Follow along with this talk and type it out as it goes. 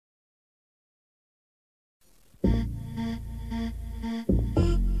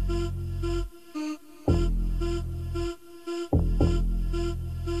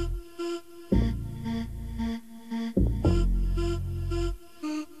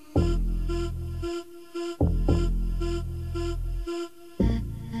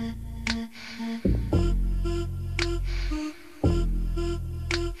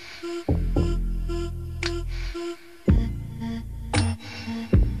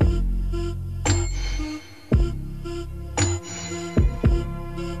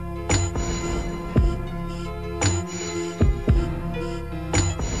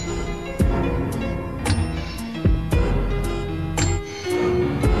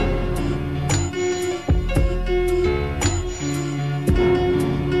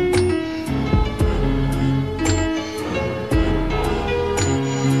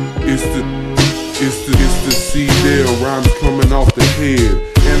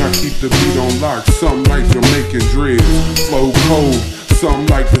the beat on lock, something like Jamaican dreads. Flow cold, something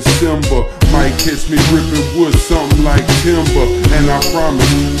like December. Might catch me ripping wood, something like timber. And I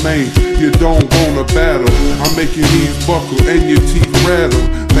promise, man, you don't wanna battle. I'm making these buckle and your teeth rattle.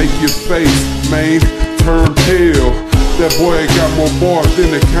 Make your face, man, turn pale. That boy got more bars than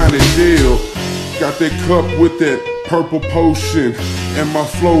the county jail. Got that cup with that purple potion, and my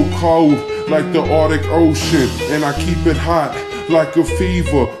flow cold like the Arctic Ocean. And I keep it hot like a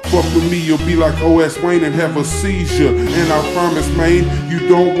fever. Fuck with me, you'll be like O.S. Wayne and have a seizure. And I promise, man, you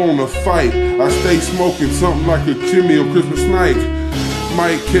don't wanna fight. I stay smoking something like a chimney on Christmas night.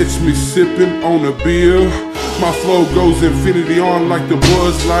 Might catch me sipping on a beer. My flow goes infinity on like the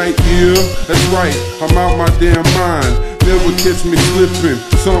Buzz Lightyear. That's right, I'm out my damn mind. Never catch me slipping,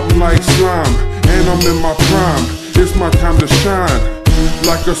 something like slime. And I'm in my prime, it's my time to shine.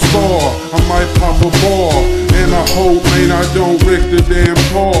 Like a star, I might pop a ball. And I hope, man, I don't wreck the damn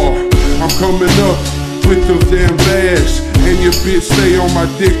car. I'm coming up with the damn bash, and your bitch stay on my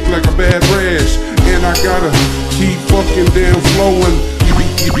dick like a bad rash. And I gotta keep fucking damn flowing.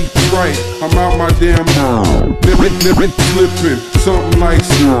 Right, I'm out my damn slipping, something like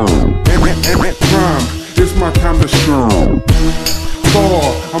slime. And prime, it's my time to shine. Star,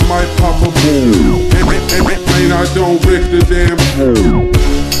 I might pop a ball. And I don't wreck the damn pool.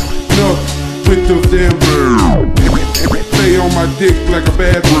 No, with the damn bird. Stay on my dick like a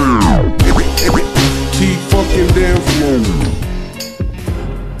bad bird. Keep fucking damn flowing.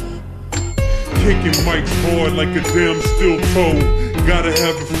 Kicking mics hard like a damn steel toe. Gotta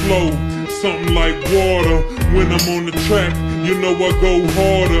have a flow, something like water. When I'm on the track, you know I go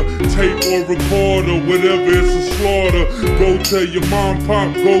harder. Tape or recorder, whatever, it's a slaughter. Go tell your mom,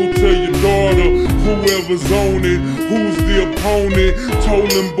 pop, go tell your daughter. Whoever's on it, who's the opponent.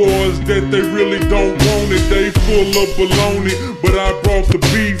 Told them boys that they really don't want it. They full of baloney, but I brought the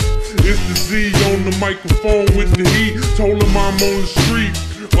beef. It's the Z on the microphone with the heat. Told them I'm on the street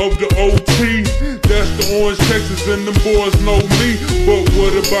of the OT, that's the Orange, Texas, and them boys know me. But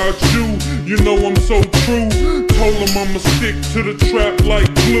what about you? You know I'm so true. Told them I'ma stick to the trap like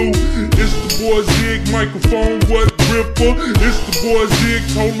glue. It's the boy Z.I.G microphone, what gripper? It's the boy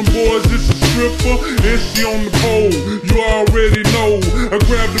Z.I.G, told them boys it's a stripper. And she on the pole, you already know. I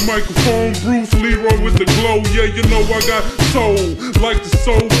grabbed the microphone, Bruce Leroy with the glow. Yeah, you know I got soul, like the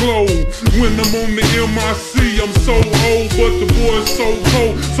soul glow. When I'm on the MIC, I'm so old, but the boy's so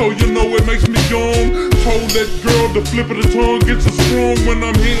cold. So you know it makes me yawn. Told that girl the flip of the tongue gets so strong. When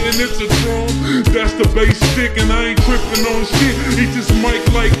I'm hitting it's a drum. That's the bass stick and I ain't tripping on shit. Eat this mic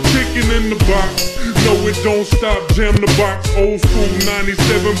like chicken in the box. No, it don't stop, jam the box. Old school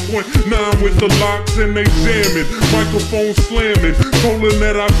 97.9 with the locks and they jamming. Microphone slamming. Told them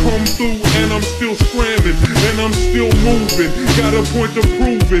that I come through and I'm still scramming. And I'm still moving. Got a point of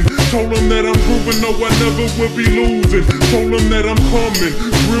proving. Told them that I'm proving, no I never will be losing. Told them that I'm coming.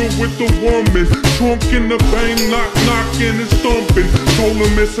 Real with the woman, trunk in the bang, knocking and stumping. Told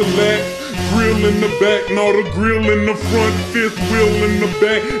him it's a lack, grill in the back, now the grill in the front, fifth wheel in the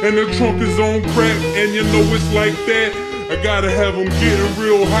back, and the trunk is on crack, and you know it's like that. I gotta have them getting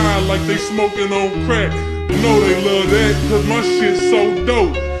real high like they smoking on crack. You know they love that, cause my shit's so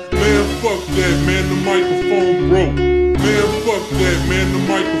dope. Man, fuck that, man, the microphone broke. Man, fuck that, man, the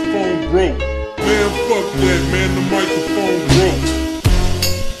microphone broke. Man, fuck that, man, the microphone broke.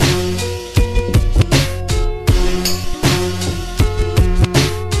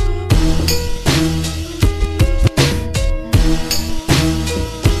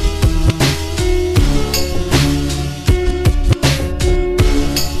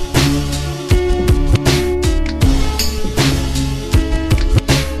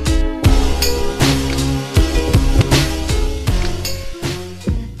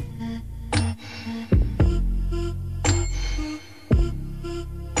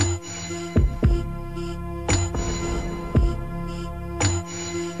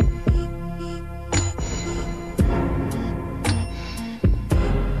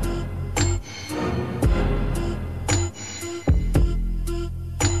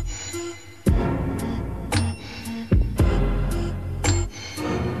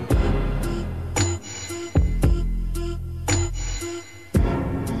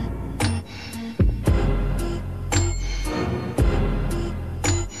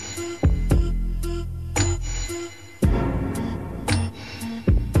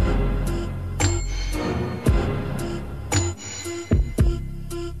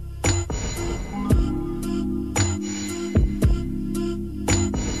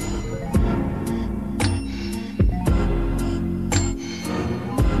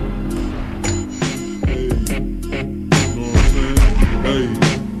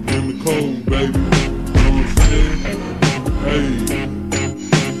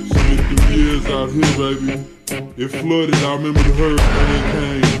 baby. It flooded, I remember the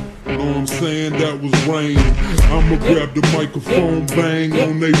hurricane came. You know what I'm saying? That was rain. I'ma grab the microphone, bang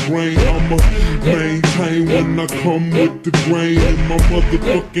on they brain. I'ma maintain when I come with the grain in my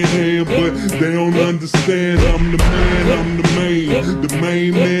motherfucking hand, but they don't understand. I'm the man, I'm the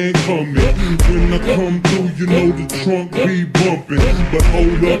main man coming. When I come through, you know the trunk be bumping. But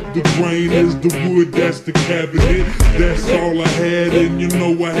hold up, the grain is the wood, that's the cabinet. That's all I had, and you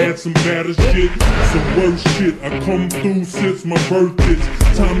know I had some better shit, some worse shit. I come through since my birth.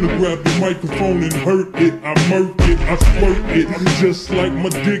 It's time to grab the microphone and hurt it. I murk it, I squirt it, just like my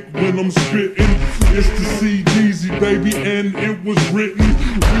dick when I'm spitting. It's the Z.I.G, baby, and it was written.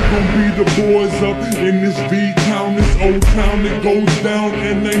 We gon' be the boys up in this V-town, this old town that goes down,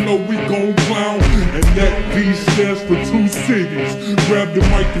 and they know we gon' clown. And that V stands for 2 cities. Grab the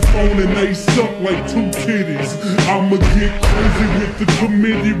microphone and they suck like 2 titties. I'ma get crazy with the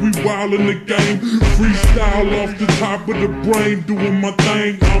committee, we wildin' the game. Freestyle off the top of the brain, doing my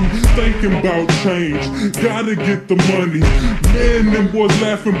thing. I'm thinking about change, gotta get the money. Man, them boys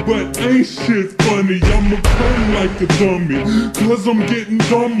laughing, but ain't shit funny. I'ma come like a dummy, cause I'm getting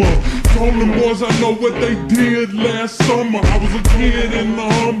dumber. Told them boys I know what they did last summer. I was a kid in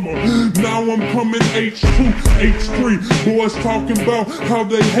the Hummer, now I'm coming H2, H3. Boys talking about how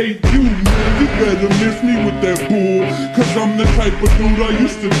they hate you. Man, you better miss me with that bull, cause I'm the type of dude I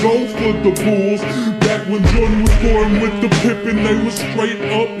used to go for the Bulls. Back when Jordan was scoring with the Pippen, they was straight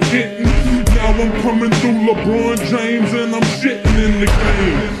up hitting. Now I'm coming through LeBron James and I'm shitting in the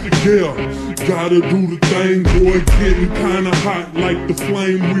game. Yeah, gotta do the thing, boy, getting kinda hot like the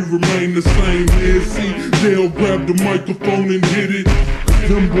flame. We remain the same. Yeah, see, they'll grab the microphone and hit it.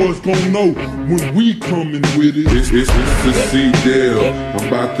 Them boys gon' know when we comin' with it. It's the C-Dell. I'm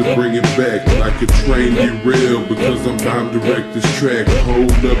about to bring it back like a train derail, because I'm bound to wreck this track.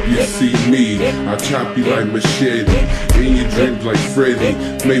 Hold up, you see me, I chop you like machete. In your dreams like Freddy,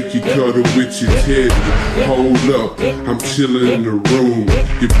 make you cuddle with your teddy. Hold up, I'm chillin' in the room.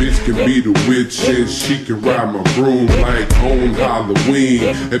 Your bitch can be the witch and she can ride my broom like on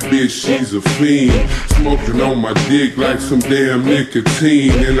Halloween. That bitch, she's a fiend, smoking on my dick like some damn nicotine.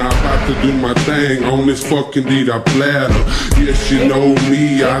 And I'm about to do my thing on this fucking D.I platter. Yes, you know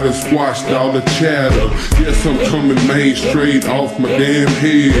me, I done squashed all the chatter. Yes, I'm coming main straight off my damn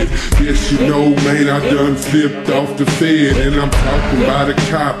head. Yes, you know, man, I done flipped off the Fed. And I'm talking about a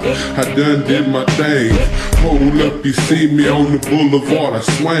cop, I done did my thing. Hold up, you see me on the boulevard, I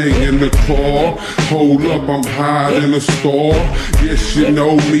swang in the car. Hold up, I'm high in a store. Yes, you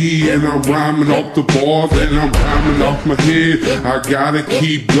know me, and I'm rhyming off the bars, and I'm rhyming off my head. I gotta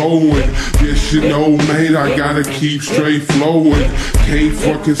keep going. Yes, you know, man, I gotta keep straight flowing. Can't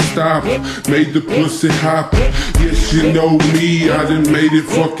fucking stop, made the pussy hop. Yes, you know me, I done made it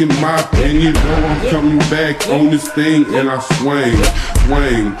fucking mop. And you know I'm coming back on this thing, and I swing,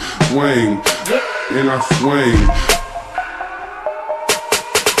 swing, swing, and I swing.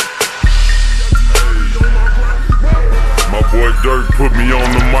 My boy Dirt put me on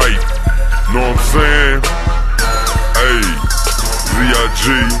the mic, know what I'm saying? Hey, Z.I.G,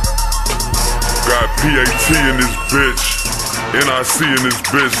 got P.A.T in this bitch, N.I.C in this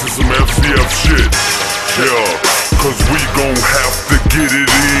bitch, and some F.C.F shit. Yeah, cause we gon' have to get it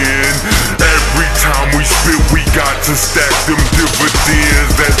in. Every time we spit, we got to stack them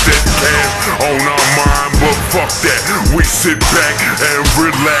dividends. That's that cash on our mind, but fuck that. We sit back and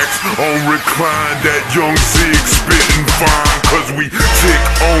relax on recline. That young Zig spittin' fine, cause we tick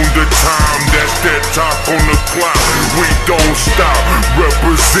on the time. That's that top on the clock. We don't stop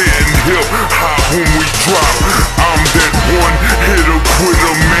representing hip hop when we drop. I'm that one hitter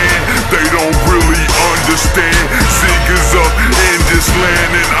quitter, man. They don't really understand. Zig is up in this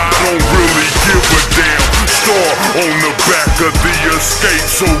land and I don't really give a damn. Star on the back of the escape,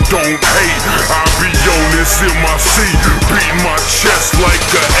 so don't hate. I be on this in my seat, beating my chest like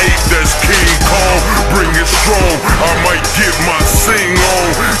the ape. That's King Kong, bring it strong. I might get my sing on,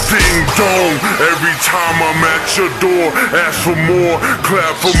 ding dong. Every time I'm at your door, ask for more,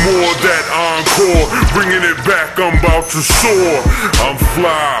 clap for more. That encore, bringing it back, I'm about to soar. I'm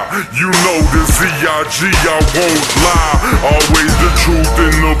fly, you know the Z.I.G, I won't lie. Always the truth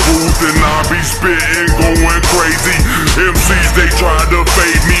in the booth, and I be spitting, going crazy. MCs, they try to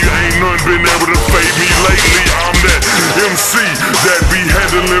fade me, ain't none been able to fade me lately. I'm that MC that be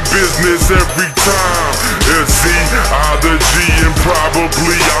handling business every time. Z.I.G, and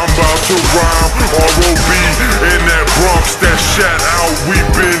probably I'm about to rhyme. R.O.B in that Bronx, that shout out, we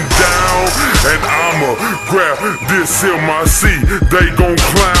been down. And I'ma grab this MIC, they gon'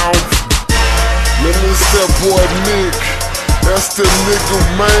 clown. Man, it's that boy Nick, that's the nigga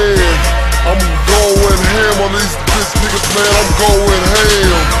man. I'm going ham on these bitch niggas, man, I'm going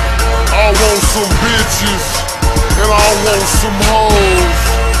ham. I want some bitches, and I want some hoes.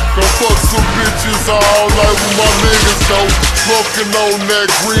 Go fuck some bitches all night with my niggas, though. Smoking on that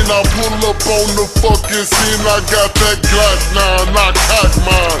green, I pull up on the fucking scene. I got that Glock 9, not cock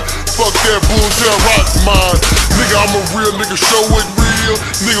mine. Fuck that bullshit, rock mine. Nigga, I'm a real nigga, show it real.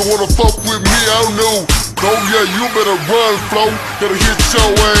 Nigga wanna fuck with me, I don't know. Oh yeah, you better run, Flo. Gotta hit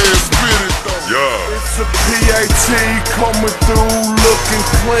your ass, spit it though. Yeah. It's a P.A.T. coming through looking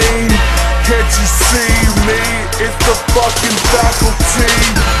clean. Can't you see me? It's the fucking faculty.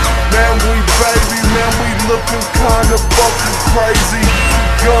 Man, we baby, man, we looking kinda fucking crazy.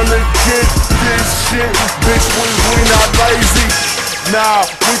 Gonna get this shit, bitch, we not lazy. Nah,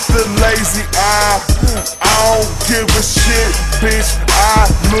 with the lazy eye, I don't give a shit, bitch, I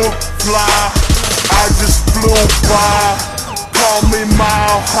look fly. I just flew by, call me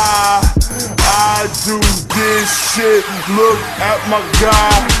Mile High. I do this shit, look at my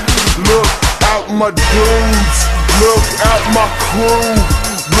guy, look at my dudes, look at my crew,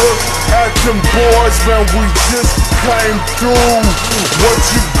 look at them boys, man, we just came through. What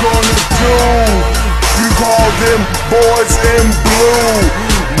you gonna do? You call them boys in blue.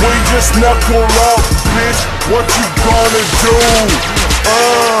 We just knuckle up, bitch, what you gonna do?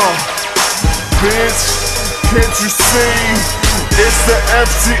 Bitch, can't you see? It's the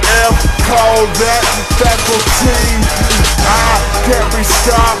F.C.F, call that faculty. I can't be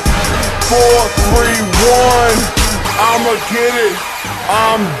stopped. 4, 3, 1. I'ma get it.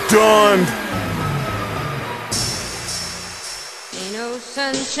 I'm done. Ain't no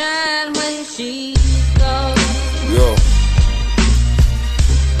sunshine when she's gone. Yeah.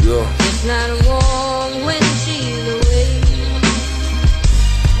 Yeah. It's not warm when she's away.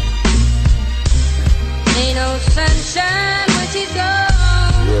 Ain't no sunshine when she's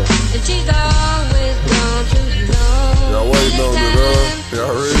gone. Yeah. And she's always gone too long. Y'all waiting on it, huh?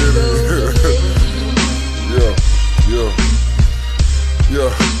 Y'all ready?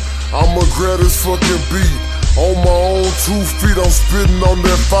 Yeah. I'ma grab this fucking beat. On my own 2 feet, I'm spitting on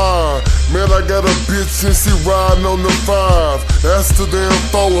that fire. Man, I got a bitch and she riding on the 5. That's the damn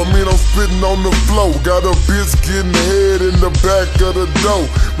 4, I'm spitting on the floor. Got a bitch getting head in the back of the door.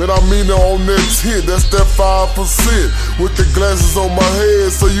 Man, her on that 10, that's that 5%. With the glasses on my head,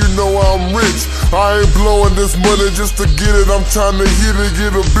 so you know I'm rich. I ain't blowing this money just to get it. I'm trying to hit it,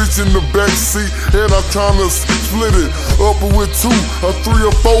 get a bitch in the back seat, and I'm trying to split it up with 2 or 3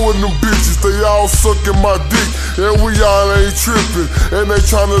 or 4 of them bitches. They all sucking my dick, and we all ain't tripping. And they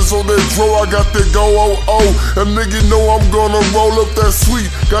tryna on that draw, I got that go oh. And nigga know I'm gonna roll up that sweet.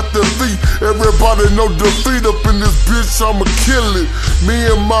 Got the feet, everybody know defeat up in this bitch, I'ma kill it. Me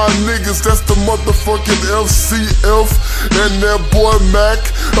and my niggas, that's the motherfucking F.C.F. and that boy Mac.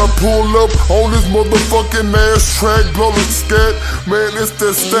 I pull up on this motherfucking ass track, blow the scat. Man, it's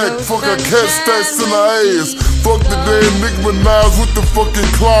that stack, fuck a cat stacks in the ass. Fuck the damn Nick Minaj with the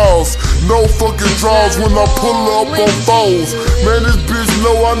fucking claws. No fucking draws when I pull up on foes. Man, this bitch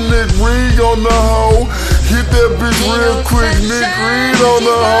know I Nick Reed on the hoe. Hit that bitch real quick, Nick Reed on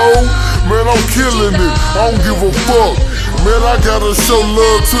the hoe. Man, I'm killing it, I don't give a fuck. Man, I gotta show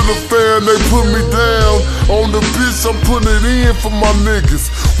love to the fan, they put me down. On the bitch, I'm putting it in for my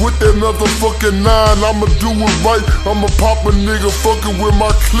niggas. With that motherfucking 9, I'ma do it right. I'ma pop a nigga fucking with my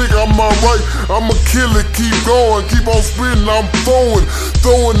clique, I'm alright. I'ma kill it, keep going, keep on spitting, I'm throwing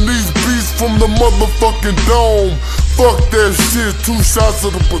these beats from the motherfucking dome. Fuck that shit, 2 shots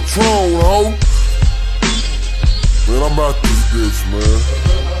of the Patron, ho. Man, I'm out this bitch, man.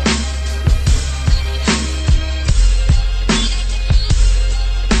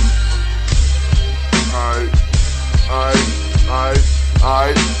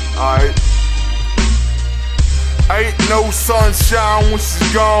 Ain't no sunshine when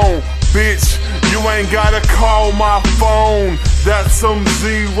she's gone. Bitch, you ain't gotta call my phone. That's some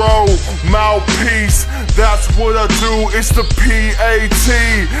zero mouthpiece. That's what I do, it's the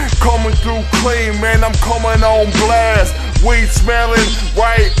P.A.T. Coming through clean, man, I'm coming on blast. Weed smelling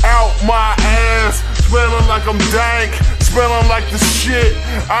right out my ass. Smelling like I'm dank, smelling like the shit.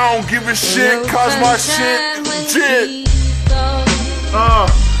 I don't give a shit, cause my shit legit.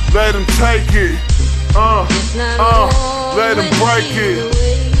 Let him take it. Let him break it.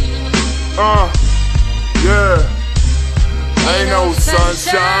 Yeah. Ain't no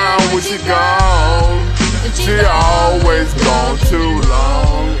sunshine when she gone. She always gone too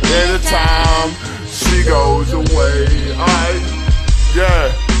long. Anytime she goes away.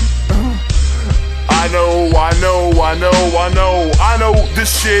 Yeah. I know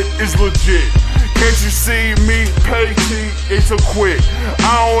this shit is legit. Can't you see me? P.A.T, it's a quick.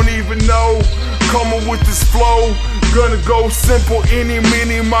 I don't even know. Coming with this flow, gonna go simple, any,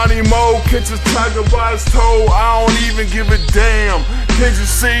 mini, money, mo. Catch a tiger by his toe, I don't even give a damn. Can't you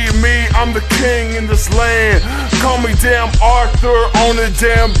see me? I'm the king in this land. Call me damn Arthur on the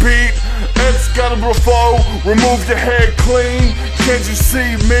damn beat. Excalibur flow, remove your head clean. Can't you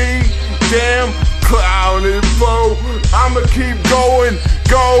see me? Damn, cloud and flow. I'ma keep going,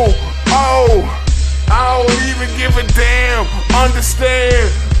 go, oh. I don't even give a damn,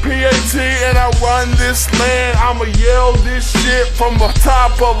 understand. P.A.T and I run this land. I'ma yell this shit from the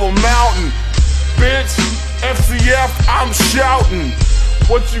top of a mountain. Bitch, F.C.F, I'm shouting.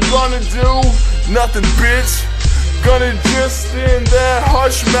 What you gonna do? Nothing, bitch. Gonna just stand there,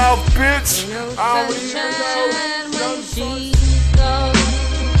 hush mouth, bitch. I don't even know. When she's gone,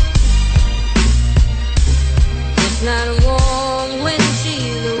 it's not warm when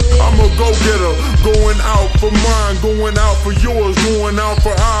she's away. I'm a go-getter, going out for mine, going out for yours, going out for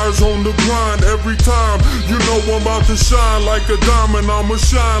ours on the grind every time. You know I'm about to shine like a diamond, I'ma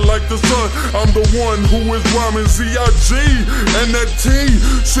shine like the sun. I'm the one who is rhyming Z.I.G, and that T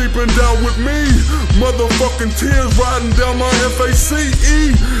seeping down with me. Motherfucking tears riding down my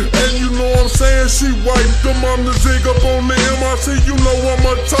F.C.E. And you know what I'm saying, she wiped them. I'm the zig up on the MIC, you know I'm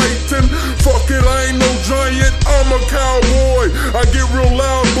a titan. Fuck it, I ain't no giant, I'm a cowboy. I get real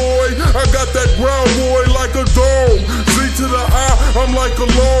loud, boy, I got that growl, boy, like a dog. Z to the I, I'm like a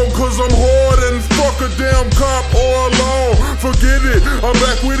log, cause I'm hard and fuck a damn cop or a law. Forget it, I'm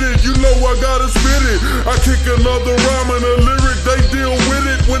back with it, you know I gotta spit it. I kick another rhyme and a lyric, they deal with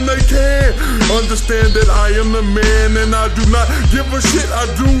it when they can. Understand that I am the man and I do not give a shit, I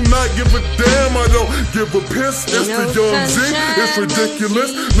do not give a damn, I don't give a piss. It's the young Z, it's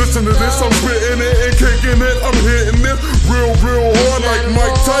ridiculous. Listen to this, I'm spitting it and kicking it, I'm hitting this real hard like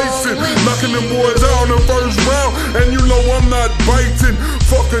Mike Tyson, knocking them boys out in the first round. And you know I'm not biting,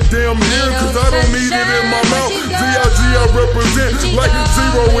 fuck a damn ear, cause I don't need it in my mouth. Z.I.G I represent like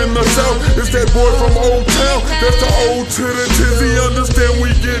zero in the south. It's that boy from Old Town, that's the old to the tizzy. Understand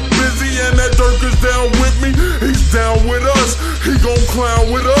we get busy and that Dirk is down with me. He's down with us, he gon'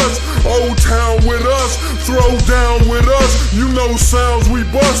 clown with us. Old Town with us, throw down with us. You know sounds we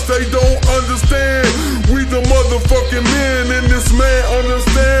bust, they don't understand. We the motherfucking men in this man,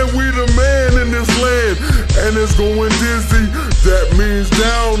 understand we the man in this land. And it's going dizzy, that means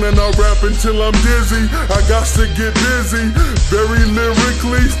down, and I rap until I'm dizzy. I got to get busy, very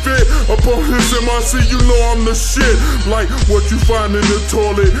lyrically fit. Upon this MIC, you know I'm the shit. Like what you find in the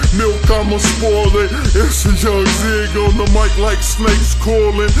toilet, milk, I'ma spoil it. It's a young Zig on the mic like snakes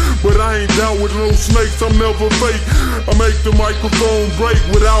calling. But I ain't down with no snakes, I'm never fake. I make the microphone break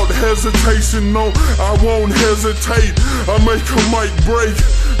without hesitation, no, I won't hesitate. I make a mic break,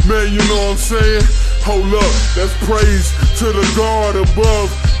 man, you know what I'm saying? Hold up, that's praise to the God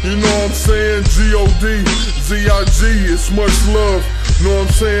above. You know what I'm saying? G.O.D, Z.I.G, it's much love. Know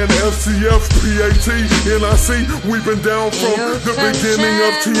what I'm saying? F.C.F, P.A.T, N.I.C, we've been down from the beginning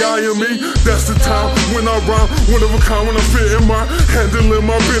of T.I. and me. That's the time when I rhyme, one of a kind, when I'm fitting my, handling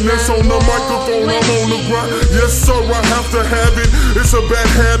my business on the microphone, I'm on the grind. Yes sir, I have to have it, it's a bad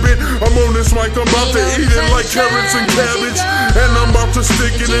habit. I'm on this mic, I'm about to eat it like carrots and cabbage. And I'm about to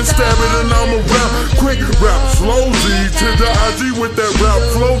stick it and stab it, and I'm a rap, quick rap, slow Z to the I.G with that rap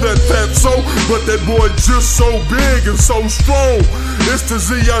flow, that fat soul. But that boy just so big and so strong. It's the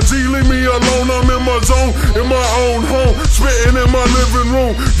Z.I.G, leave me alone, I'm in my zone, in my own home, spitting in my living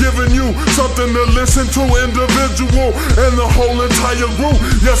room, giving you something to listen to, individual and the whole entire group.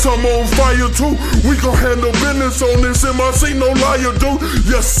 Yes, I'm on fire too, we gon' handle business on this MIC, no liar dude.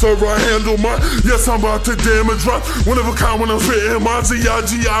 Yes sir, I handle my, yes I'm about to damage drop, one of a kind when I'm spitting my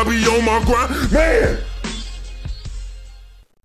Z.I.G, I be on my grind, man.